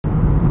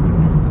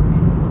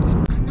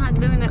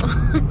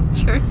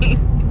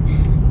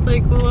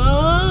like,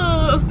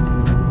 whoa.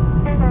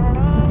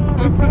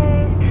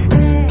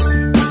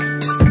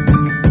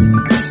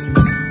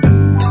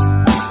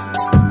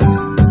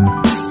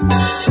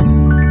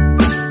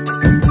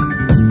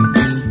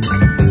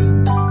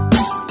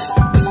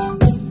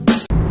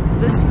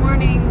 This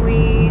morning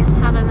we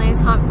had a nice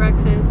hot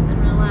breakfast and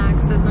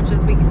relaxed as much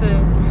as we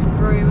could.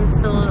 Rory was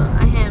still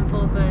a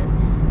handful, but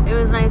it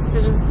was nice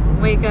to just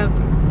wake up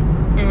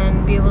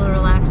and be able to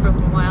relax for a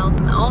little while.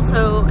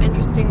 Also,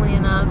 interestingly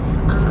enough,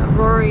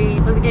 Rory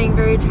was getting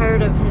very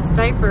tired of his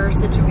diaper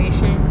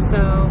situation,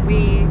 so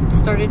we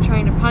started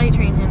trying to potty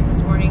train him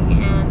this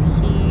morning, and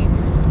he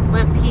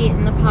went pee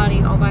in the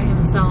potty all by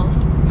himself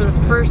for the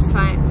first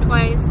time,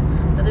 twice,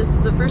 but this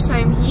was the first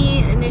time he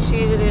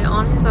initiated it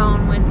on his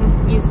own, went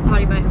and used the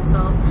potty by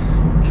himself,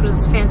 which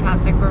was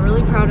fantastic. We're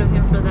really proud of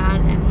him for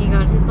that, and he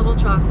got his little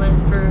chocolate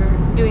for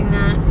doing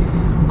that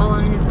all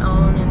on his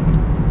own.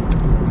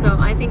 And so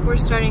I think we're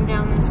starting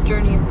down this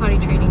journey of potty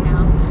training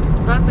now.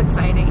 So that's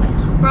exciting.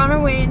 We're on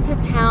our way into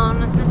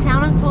town. The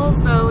town of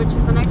Poulsbo, which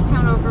is the next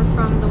town over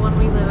from the one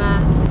we live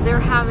at, they're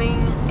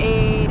having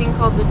a thing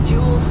called the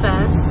Jewel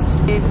Fest.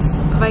 It's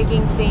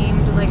Viking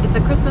themed, like it's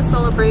a Christmas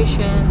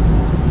celebration.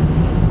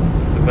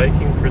 The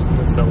Viking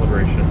Christmas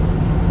Celebration.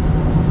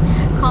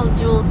 Called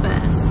Jewel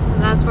Fest.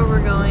 That's where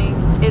we're going.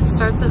 It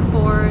starts at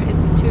 4,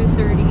 it's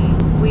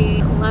 2:30.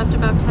 We left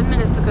about 10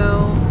 minutes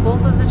ago.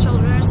 Both of the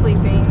children are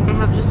sleeping. I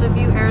have just a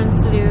few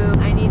errands to do.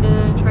 I need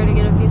to try to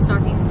get a few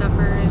stocking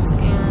stuffers,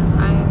 and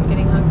I'm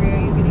getting hungry. Are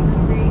you getting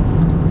hungry?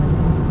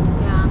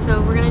 Yeah,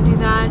 so we're gonna do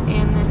that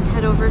and then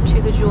head over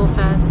to the Jewel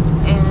Fest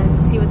and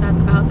see what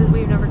that's about.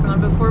 We've never gone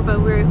before,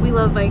 but we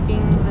love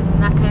Vikings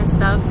and that kind of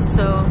stuff.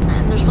 So,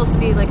 and there's supposed to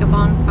be like a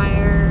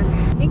bonfire.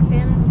 I think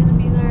Santa's gonna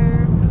be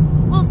there.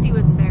 We'll see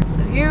what's there.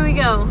 So here we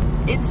go.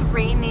 It's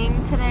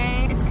raining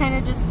today. It's kind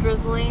of just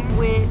drizzling,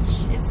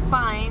 which is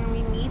fine.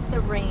 We need the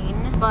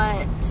rain,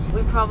 but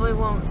we probably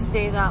won't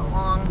stay that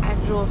long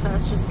at Jewel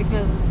Fest just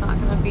because it's not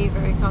going to be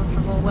very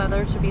comfortable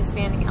weather to be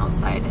standing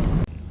outside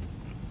in.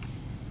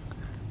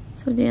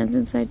 So Dan's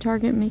inside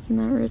Target making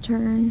that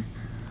return.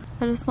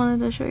 I just wanted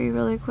to show you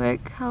really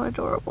quick how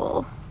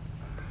adorable.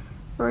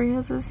 Rory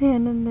has his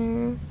hand in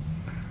there.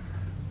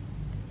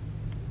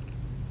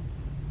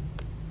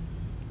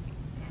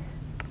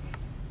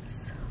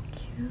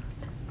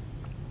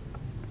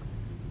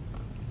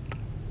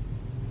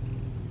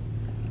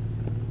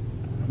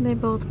 They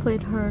both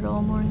played hard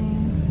all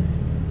morning.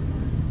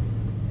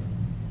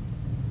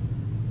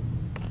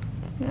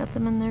 Got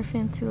them in their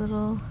fancy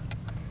little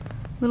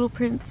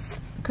Prince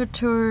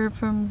Couture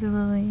from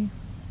Zulily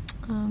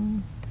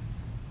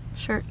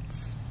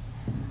shirts.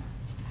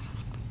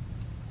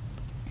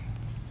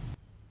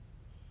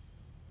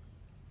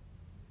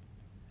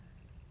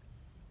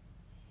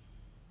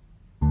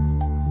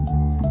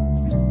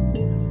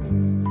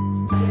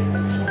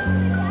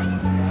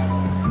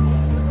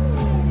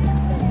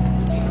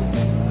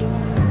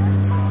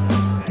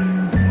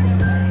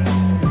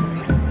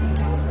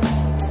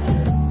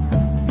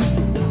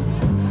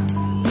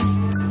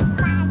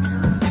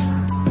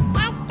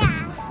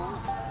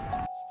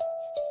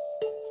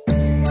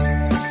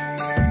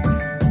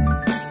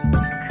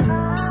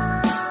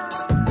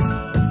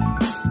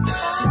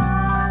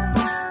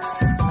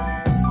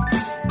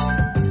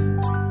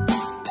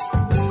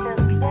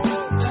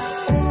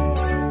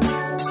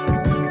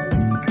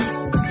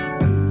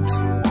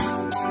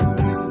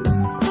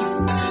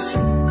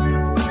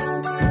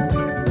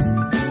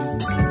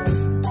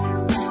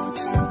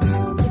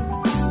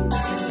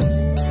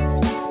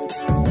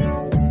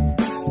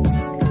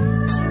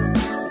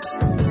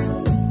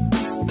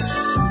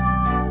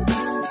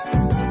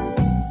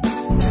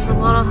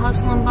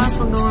 Hustle and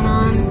bustle going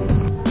on.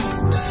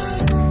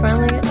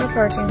 Finally getting our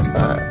parking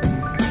spot.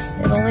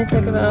 It only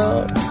took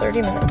about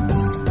 30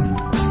 minutes.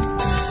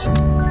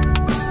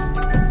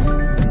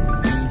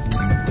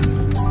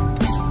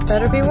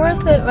 Better be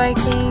worth it,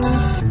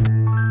 Vikings.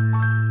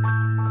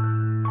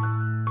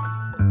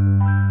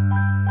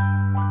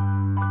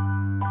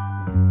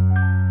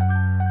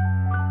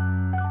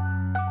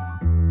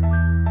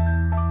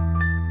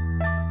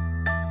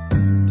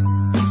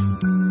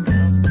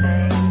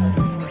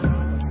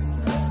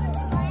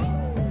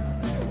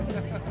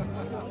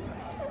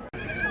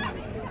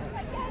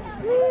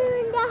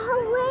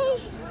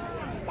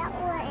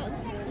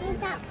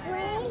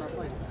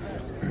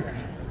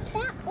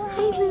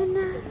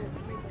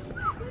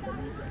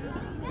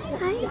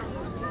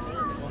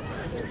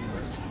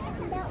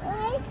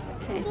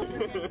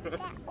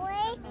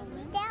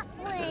 That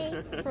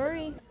way.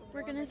 Rory,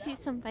 we're gonna see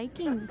some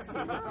Vikings.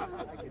 That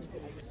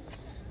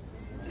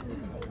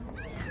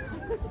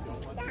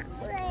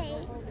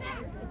way.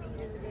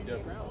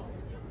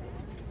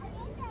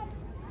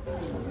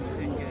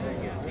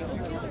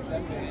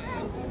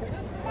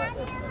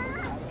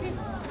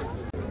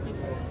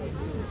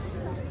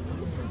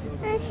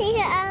 Let's see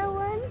the other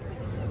one.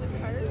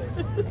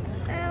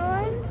 Other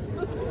one.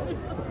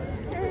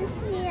 Let's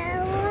see the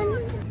other one.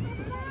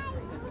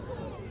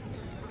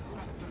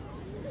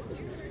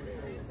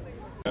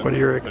 What are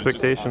your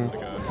expectations?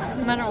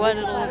 No matter what,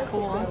 it'll look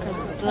cool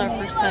because this is our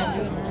first time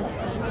doing this.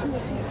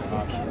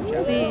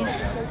 But see,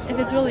 if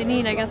it's really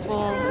neat, I guess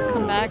we'll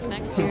come back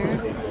next year.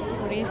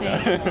 What do you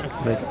think?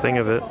 Make a thing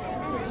of it.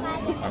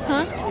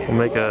 Huh? We'll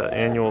make an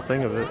annual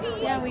thing of it.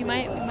 Yeah, we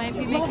might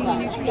be making a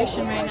new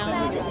tradition right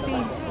now. We'll see.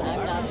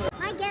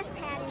 My guest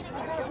hat is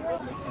I don't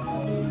know.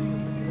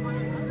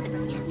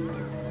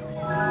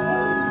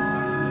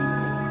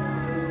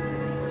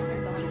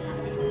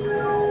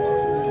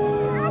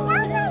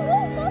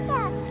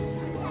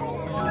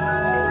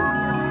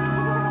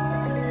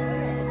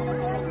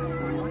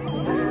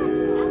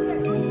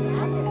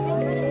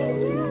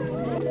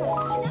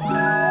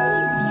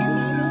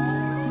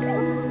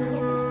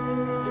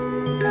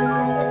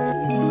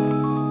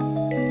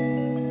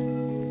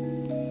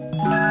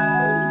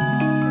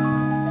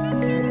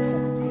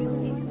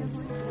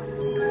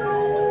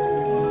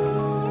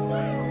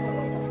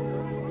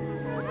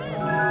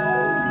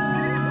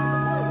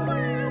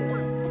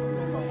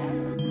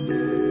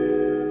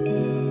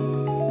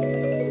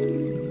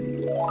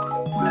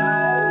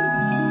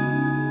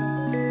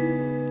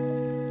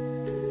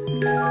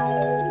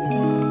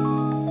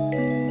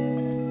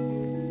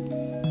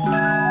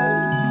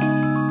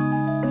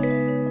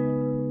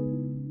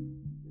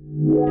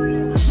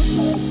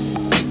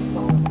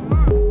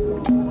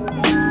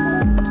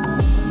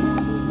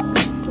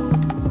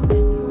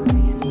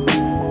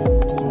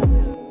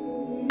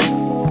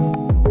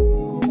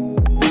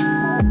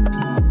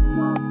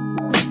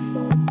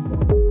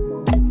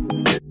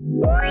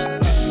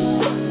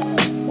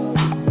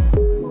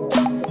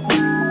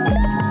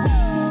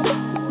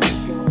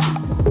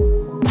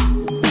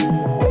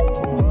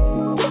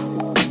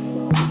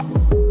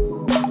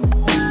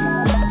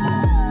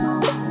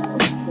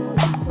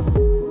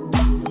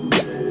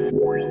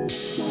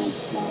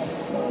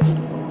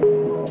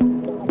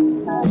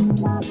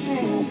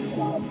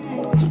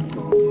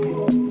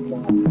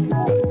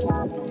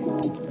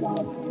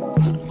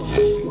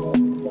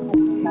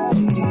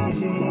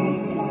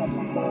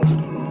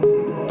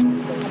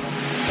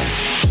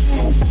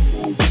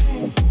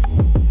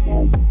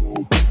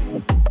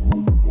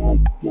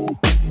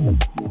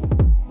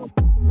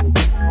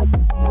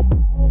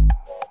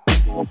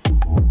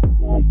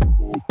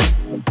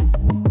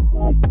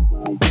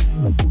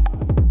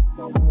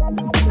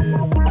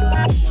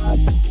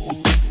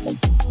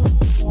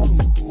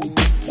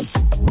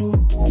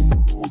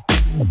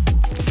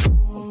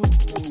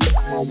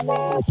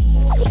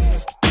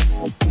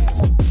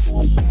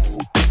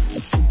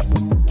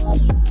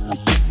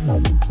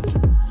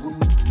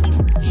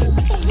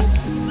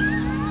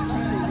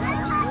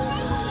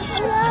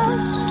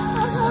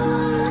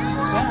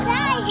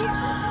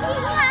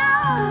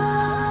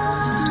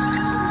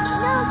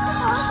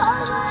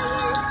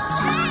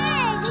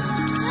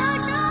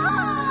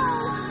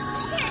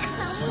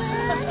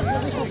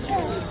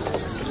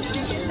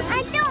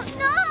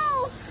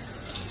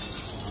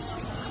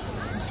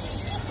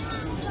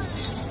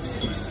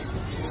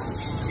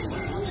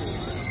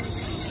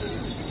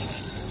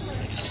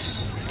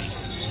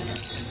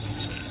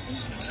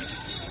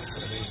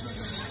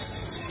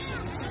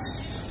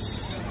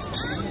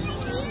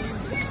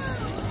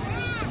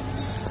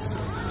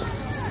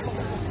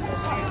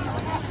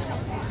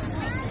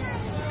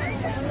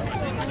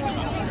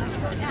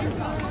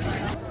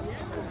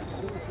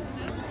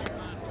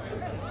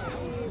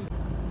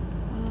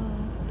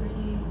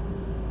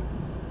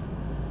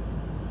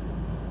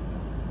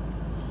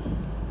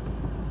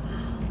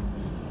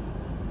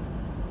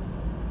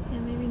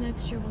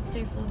 Next year we'll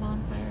stay for the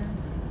bonfire.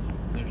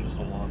 There's just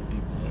a lot of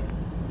people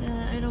there.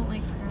 Yeah, I don't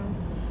like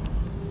crowds.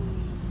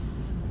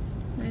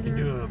 I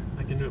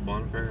can do a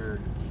bonfire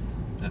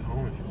at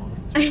home if you want.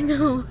 I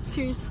know,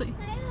 seriously.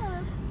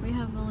 We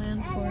have the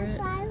land for it.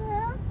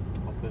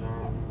 I'll put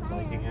on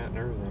Viking hat and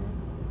everything.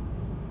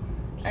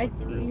 Just like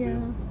the real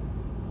deal.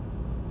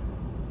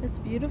 It's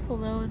beautiful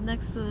though,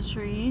 next to the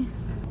tree.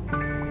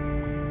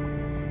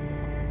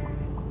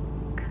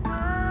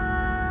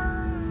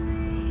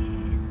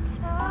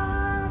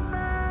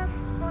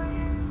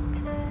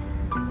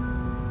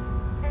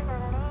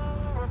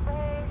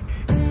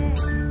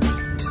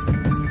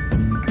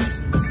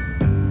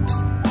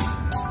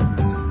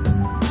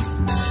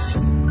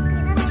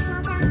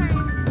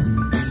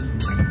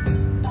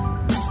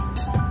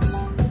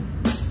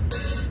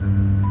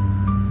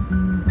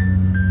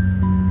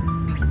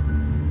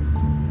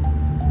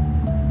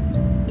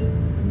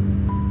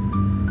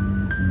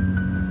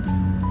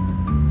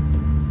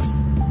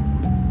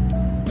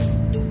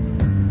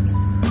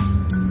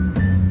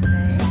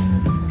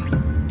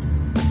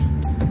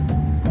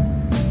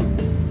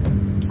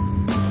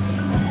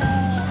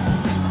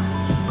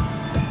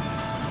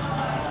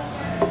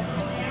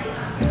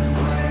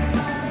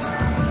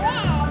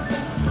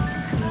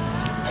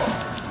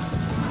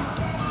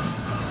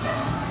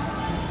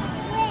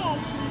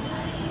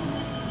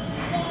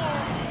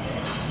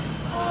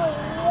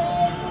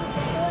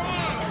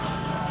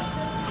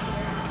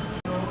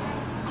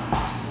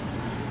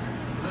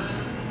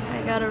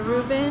 Got a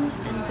Reuben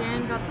and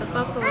Dan got the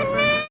buffalo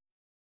bread.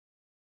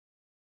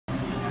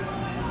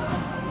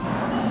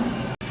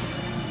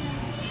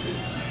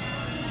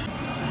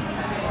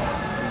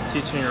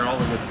 teaching her all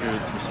the good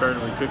foods. We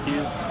started with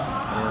cookies,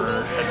 and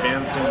we're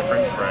advancing to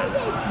French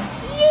fries.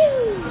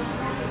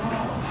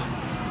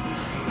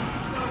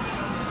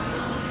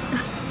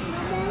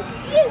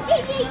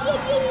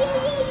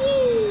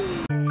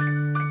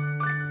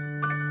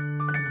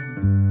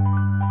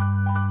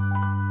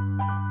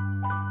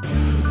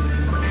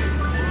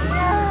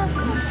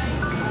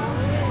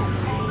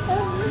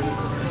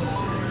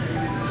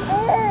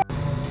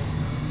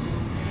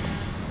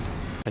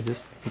 I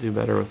just do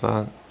better with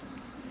that.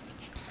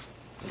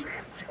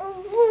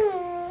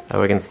 That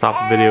way we can stop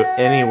the video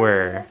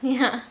anywhere.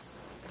 Yeah.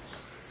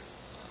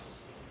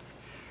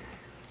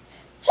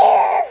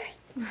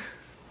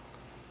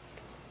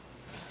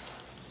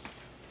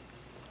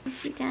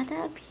 See Dada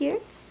up here?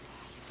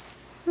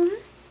 Huh?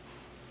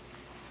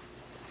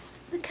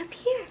 Look up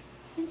here.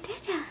 And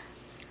Dada.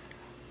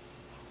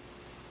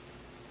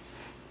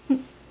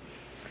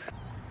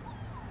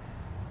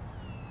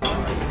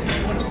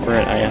 We're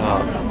at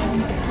IHOP.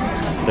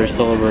 They're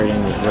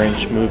celebrating the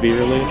Grinch movie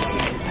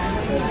release.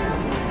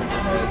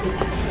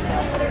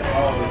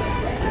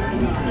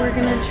 We're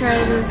gonna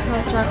try this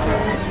hot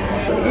chocolate.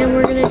 And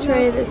we're gonna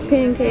try this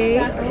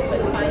pancake.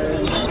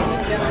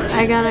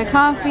 I got a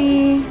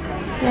coffee.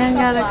 Dan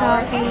got a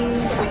coffee.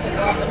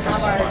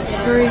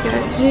 Rory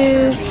got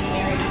juice.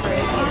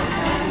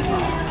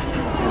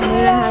 And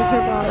Luna has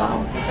her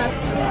bottle.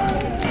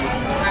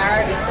 I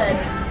already said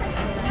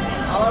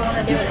all I want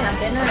to do is have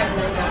dinner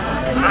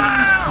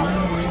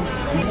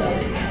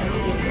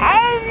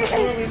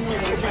and then we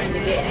move, we're trying to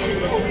get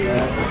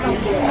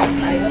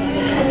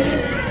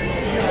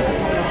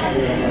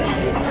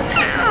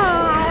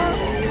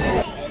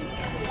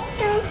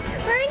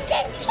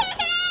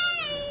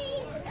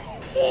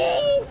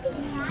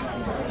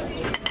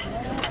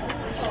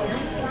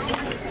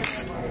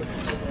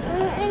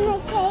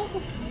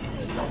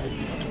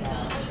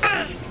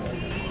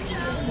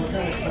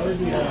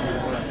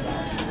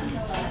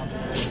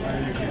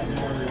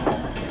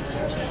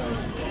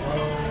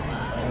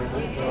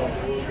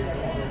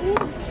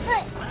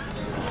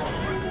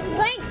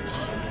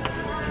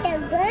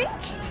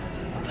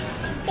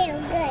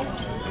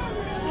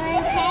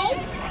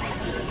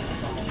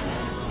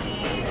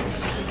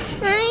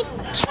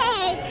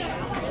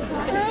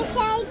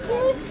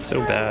So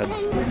bad.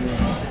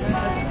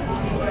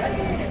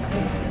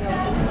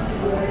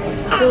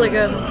 Really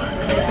good.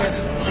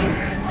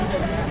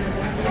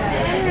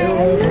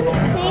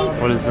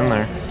 What is in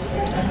there?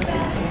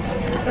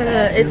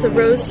 It's a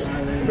roast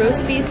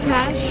beef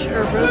hash,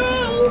 or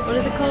what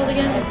is it called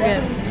again? I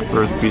forget.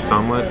 Roast beef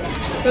omelet.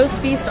 Roast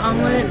beef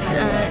omelet.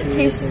 It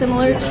tastes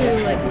similar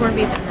to like corned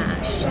beef and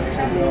hash.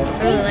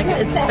 I really like it.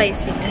 It's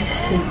spicy.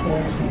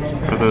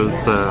 Are those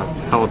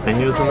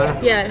jalapenos in there?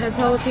 Yeah, it has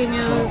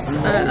jalapenos,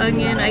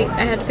 onion. I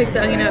had to pick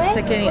the onion out because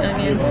I can't eat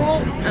onion.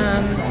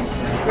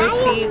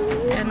 Roast beef,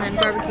 and then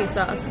barbecue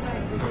sauce.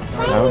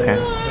 Oh, okay.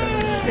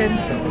 It's good. I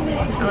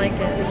like it.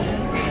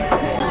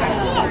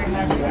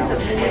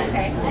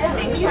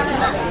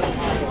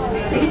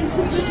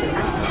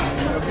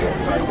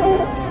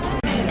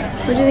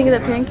 What do you think of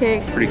that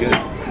pancake? Pretty good.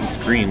 It's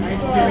green.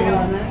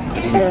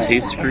 It doesn't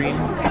taste green,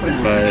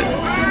 but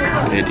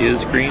it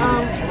is green.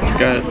 It's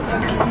got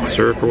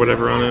syrup or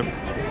whatever on it.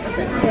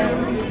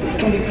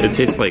 It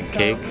tastes like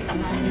cake.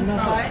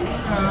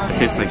 It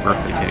tastes like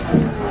birthday cake.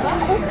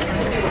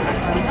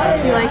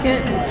 You like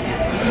it?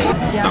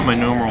 It's not my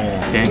normal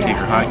pancake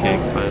or hot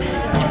cake, but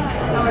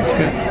it's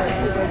good.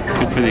 It's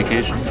good for the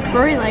occasion.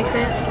 Rory liked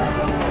it.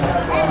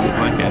 I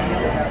like it.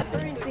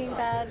 Rory's being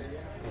bad.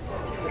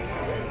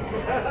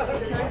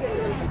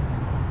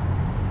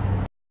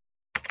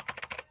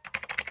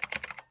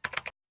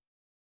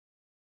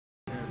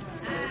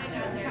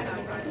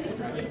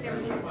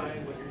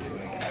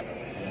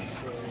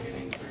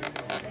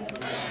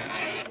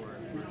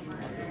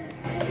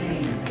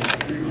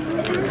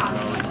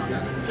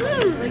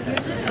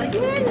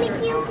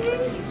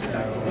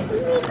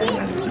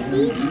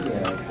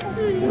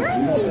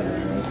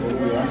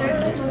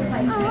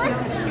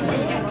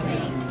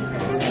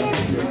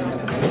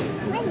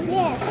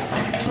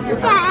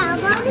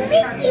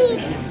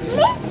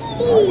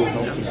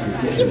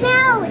 Mickey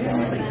Mouse.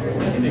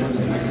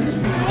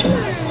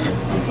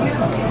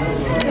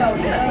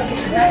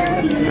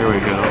 There we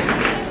go.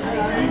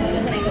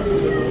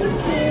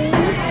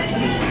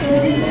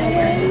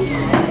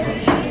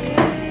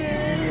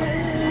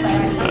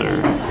 It's better.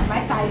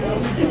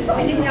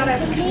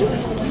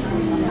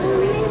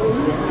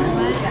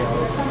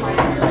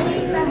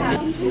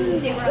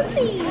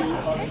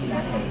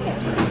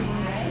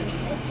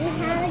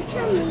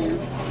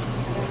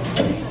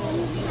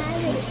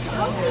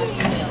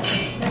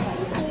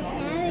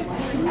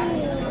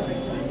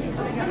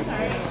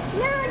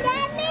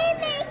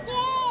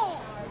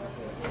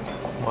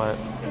 What?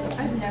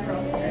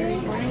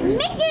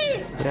 Mickey!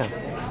 Yeah.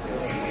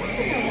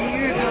 A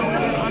year ago, we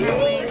were on our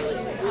way to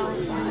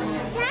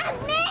California. That's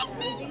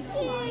Mickey!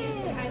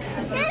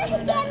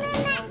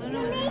 Luna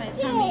was in my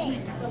tummy.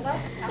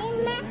 We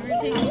were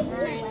taking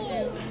Rory to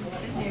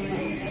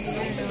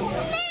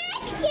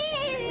Mickey!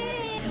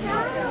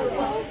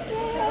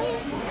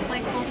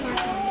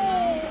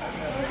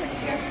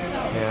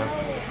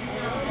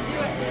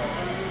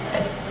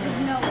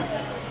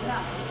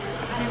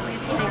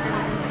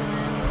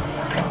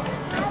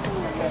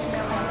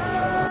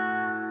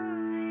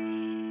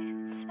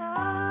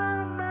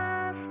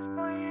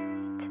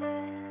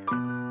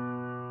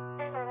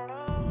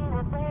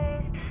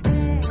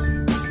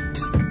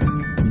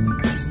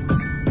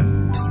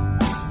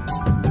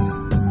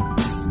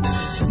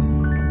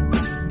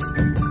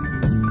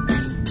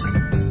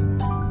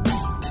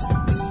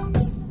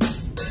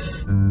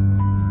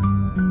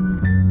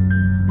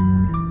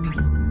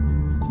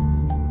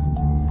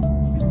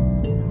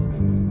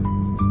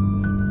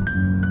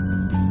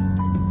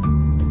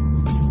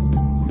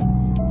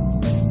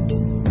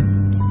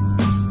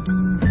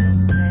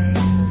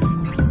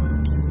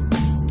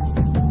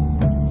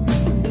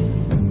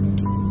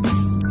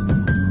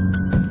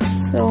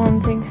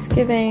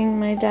 Thanksgiving,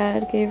 my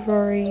dad gave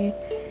Rory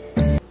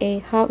a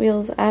Hot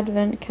Wheels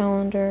advent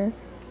calendar.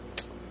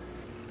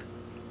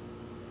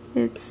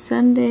 It's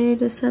Sunday,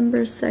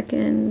 December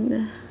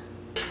 2nd.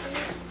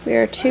 We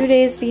are 2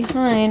 days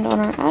behind on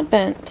our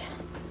advent.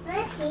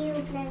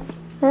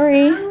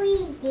 Rory,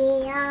 do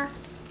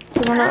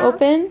you want to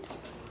open?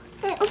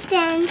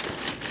 Open.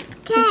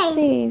 Let's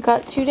see, you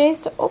got 2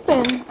 days to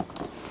open.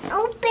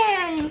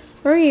 Open.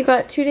 Rory, you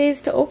got 2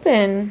 days to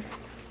open.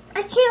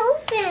 I can't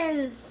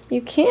open.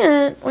 You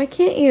can't? Why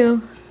can't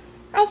you?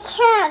 I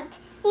can't.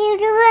 You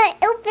do it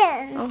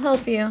open. I'll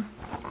help you.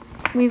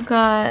 We've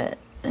got,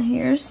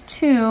 here's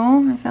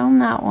 2. I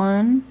found that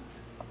one.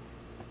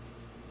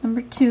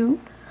 Number 2.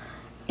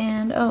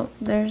 And, oh,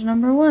 there's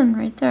number 1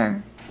 right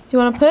there. Do you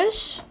want to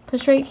push?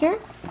 Push right here?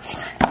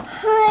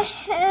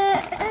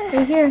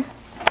 Right here.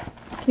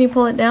 Can you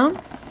pull it down?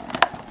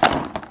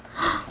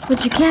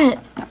 What'd you get?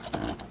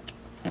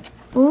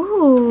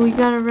 Ooh, you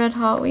got a red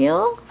Hot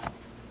Wheel?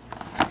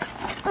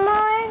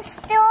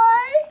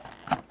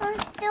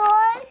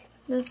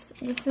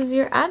 This is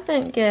your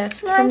Advent gift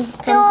from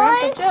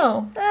Grandpa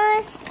Joe.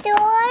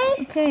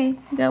 Okay,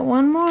 you got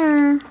one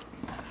more.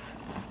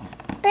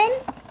 Open.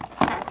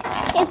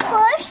 You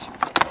push.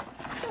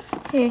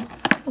 Okay,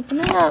 open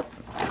it up.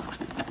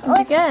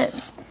 What'd you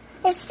get?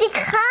 It's the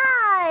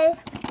car.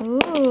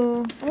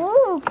 Ooh.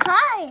 Ooh,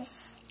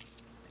 cars.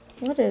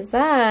 What is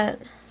that?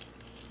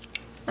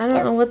 I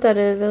don't know what that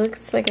is. It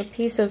looks like a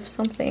piece of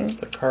something.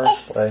 It's a car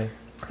sleigh.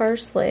 Car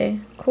sleigh.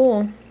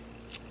 Cool.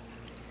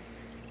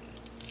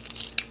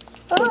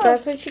 So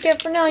that's what you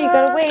get for now. You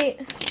gotta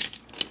wait.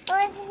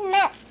 What's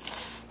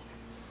next?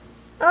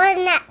 What's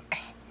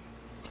next?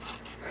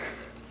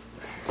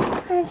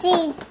 Let's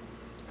see.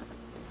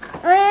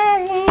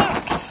 What is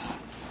next?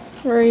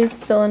 Rory's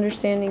still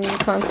understanding the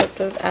concept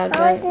of What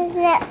Advent. is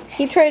next?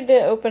 He tried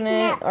to open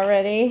it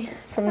already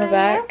from the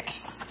back.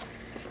 Next?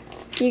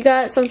 You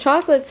got some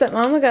chocolates that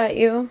Mama got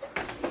you.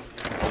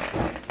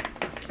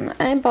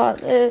 I bought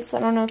this. I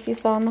don't know if you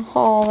saw in the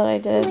haul that I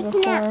did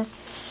before.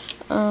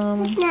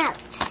 What's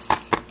next?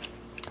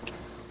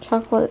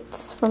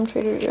 Chocolates from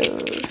Trader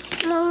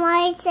Joe's.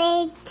 Mama,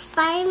 say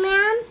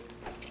Spider-Man.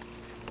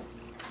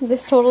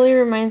 This totally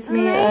reminds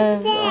me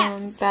of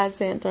Bad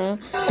Santa.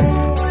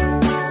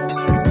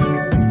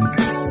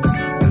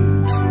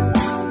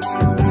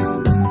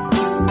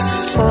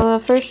 So the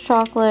first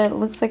chocolate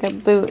looks like a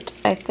boot,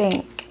 I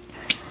think.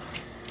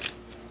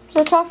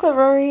 The chocolate,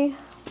 Rory.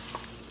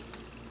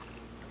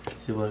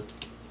 See what?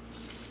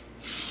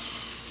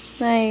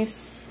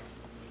 Nice.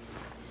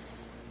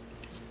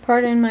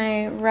 Pardon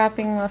my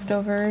wrapping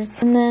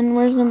leftovers. And then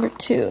where's number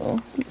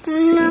 2? Let's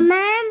see. No,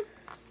 ma'am.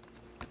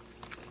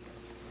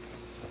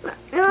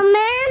 No,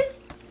 ma'am.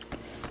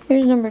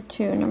 Here's number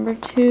 2. Number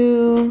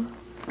 2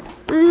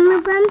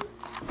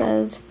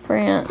 says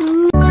France.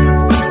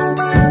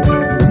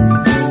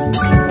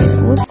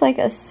 It looks like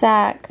a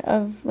sack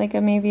of, like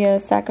maybe a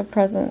sack of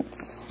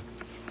presents.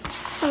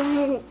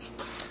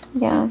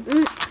 Yeah.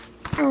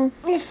 Oh.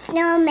 The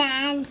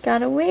snowman.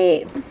 Gotta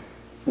wait.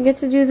 You get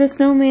to do the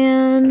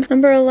snowman.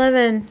 Number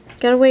 11.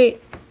 Gotta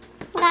wait.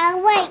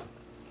 Gotta wait.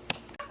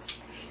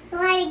 You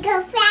wanna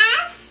go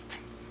fast?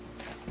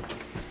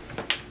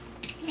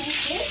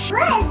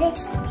 What?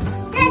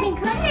 Starting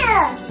corner.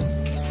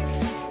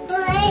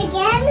 Try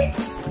again.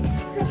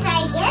 Try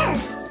again.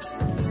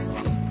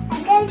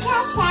 I'm gonna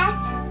catch that.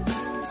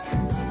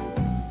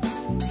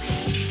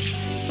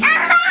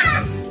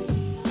 Ah!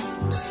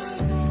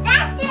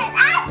 That's it.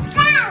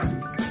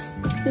 Awesome.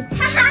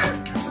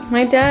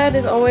 My dad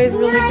is always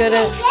really good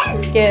at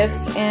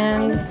gifts,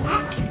 and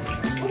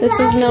this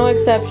is no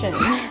exception.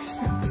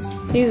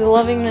 He's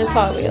loving this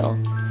Hot Wheel.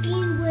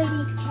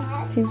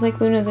 Seems like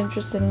Luna's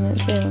interested in it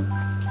too.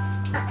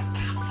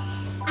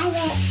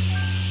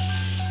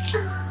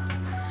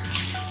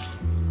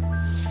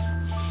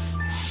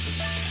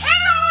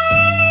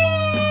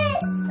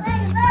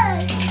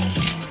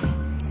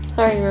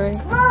 Sorry, Rory.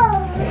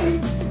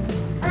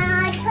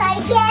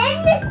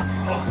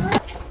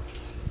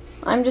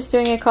 I'm just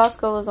doing a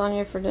Costco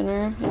lasagna for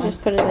dinner. I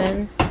just put it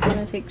in. It's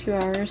gonna take 2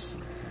 hours.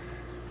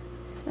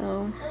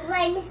 So.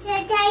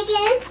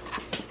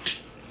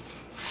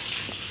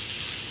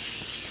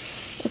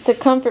 It's a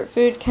comfort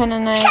food kind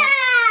of night.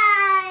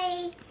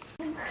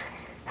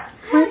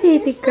 Hi,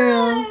 baby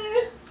girl.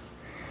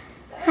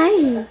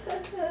 Hi.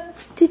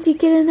 Did you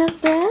get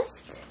enough rest?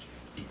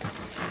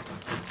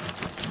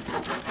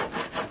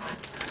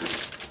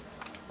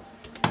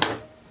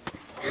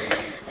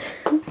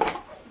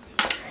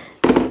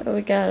 So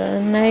we got a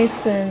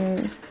nice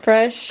and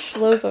fresh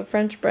loaf of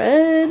French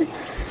bread.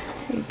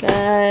 We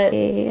got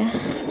a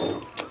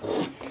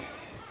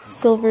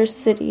Silver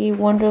City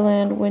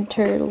Wonderland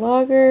Winter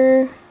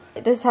Lager.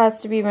 This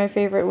has to be my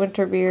favorite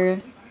winter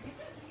beer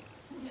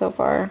so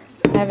far.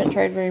 I haven't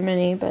tried very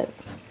many, but...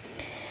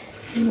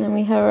 And then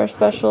we have our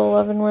special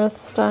Leavenworth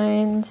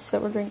Steins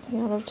that we're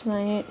drinking out of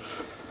tonight.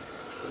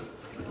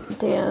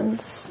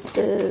 Dan's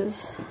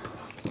is...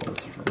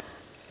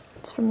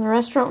 It's from the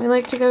restaurant we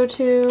like to go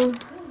to.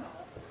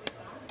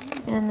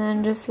 And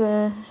then just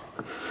the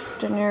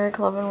generic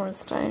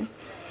Leavenworth.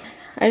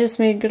 I just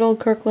made good old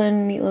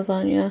Kirkland meat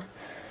lasagna.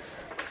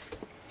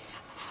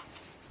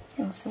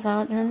 This is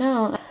how it turned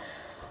out.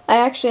 I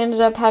actually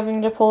ended up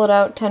having to pull it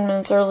out 10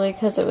 minutes early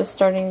because it was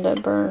starting to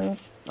burn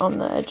on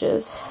the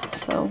edges.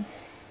 So,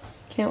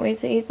 can't wait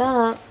to eat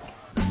that.